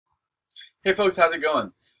Hey folks, how's it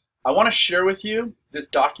going? I want to share with you this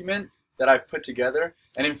document that I've put together.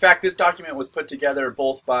 And in fact, this document was put together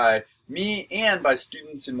both by me and by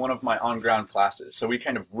students in one of my on-ground classes. So we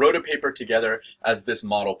kind of wrote a paper together as this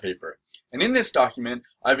model paper. And in this document,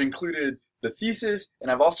 I've included the thesis, and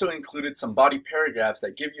I've also included some body paragraphs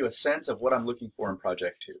that give you a sense of what I'm looking for in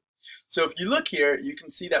Project 2. So if you look here, you can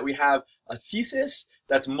see that we have a thesis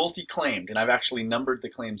that's multi-claimed, and I've actually numbered the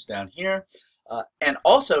claims down here. And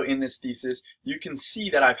also in this thesis, you can see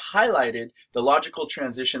that I've highlighted the logical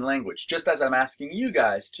transition language, just as I'm asking you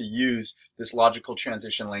guys to use this logical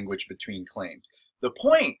transition language between claims. The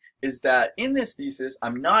point is that in this thesis,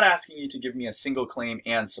 I'm not asking you to give me a single claim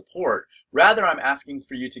and support. Rather, I'm asking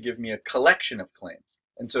for you to give me a collection of claims.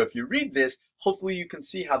 And so if you read this, hopefully you can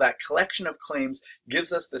see how that collection of claims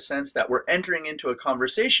gives us the sense that we're entering into a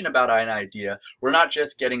conversation about an idea. We're not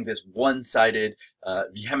just getting this one-sided,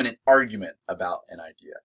 vehement argument about an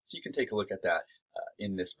idea. So you can take a look at that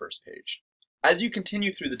in this first page. As you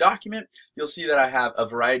continue through the document, you'll see that I have a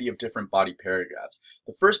variety of different body paragraphs.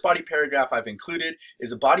 The first body paragraph I've included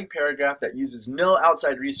is a body paragraph that uses no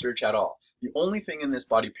outside research at all. The only thing in this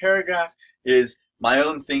body paragraph is my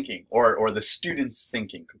own thinking, or the student's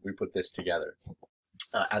thinking. We put this together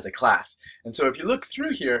as a class. And so if you look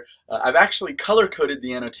through here, I've actually color-coded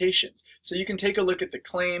the annotations. So you can take a look at the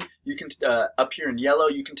claim. You can, up here in yellow,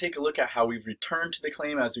 you can take a look at how we've returned to the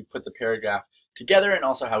claim as we've put the paragraph together, and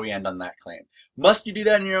also how we end on that claim. Must you do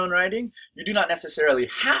that in your own writing? You do not necessarily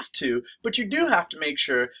have to, but you do have to make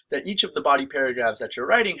sure that each of the body paragraphs that you're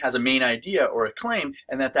writing has a main idea or a claim,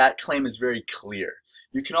 and that that claim is very clear.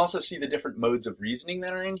 You can also see the different modes of reasoning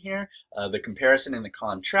that are in here, the comparison and the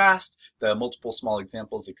contrast, the multiple small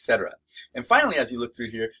examples, etc. And finally, as you look through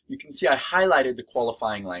here, you can see I highlighted the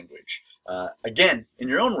qualifying language. Again, in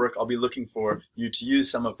your own work, I'll be looking for you to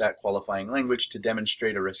use some of that qualifying language to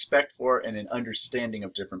demonstrate a respect for and an understanding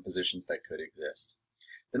of different positions that could exist.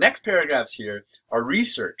 The next paragraphs here are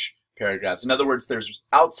research paragraphs. In other words, there's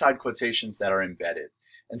outside quotations that are embedded.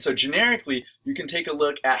 And so generically, you can take a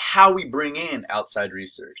look at how we bring in outside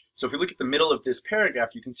research. So if we look at the middle of this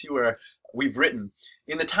paragraph, you can see where we've written,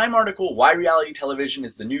 in the Time article, Why Reality Television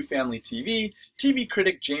is the New Family TV, TV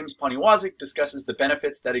critic James Poniewozik discusses the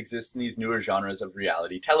benefits that exist in these newer genres of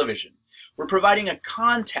reality television. We're providing a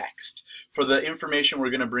context for the information we're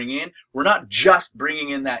going to bring in. We're not just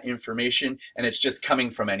bringing in that information and it's just coming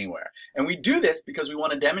from anywhere. And we do this because we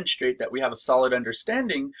want to demonstrate that we have a solid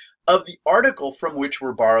understanding of the article from which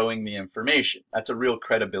we're borrowing the information. That's a real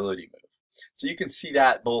credibility move. So you can see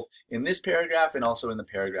that both in this paragraph and also in the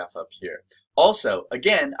paragraph up here. Also,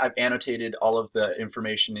 again, I've annotated all of the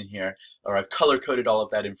information in here, or I've color-coded all of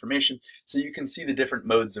that information, so you can see the different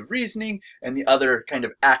modes of reasoning and the other kind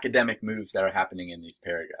of academic moves that are happening in these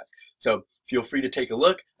paragraphs. So feel free to take a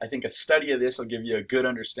look. I think a study of this will give you a good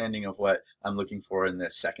understanding of what I'm looking for in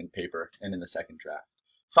this second paper and in the second draft.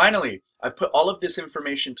 Finally, I've put all of this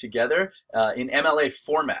information together in MLA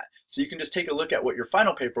format. So you can just take a look at what your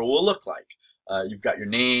final paper will look like. You've got your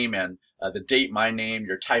name and the date, my name,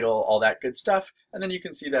 your title, all that good stuff. And then you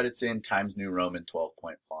can see that it's in Times New Roman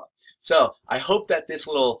 12-point font. So I hope that this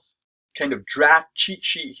little kind of draft cheat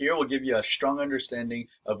sheet here will give you a strong understanding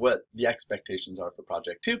of what the expectations are for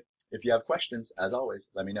Project 2. If you have questions, as always,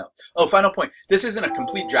 let me know. Oh, final point. This isn't a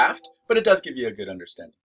complete draft, but it does give you a good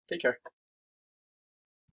understanding. Take care.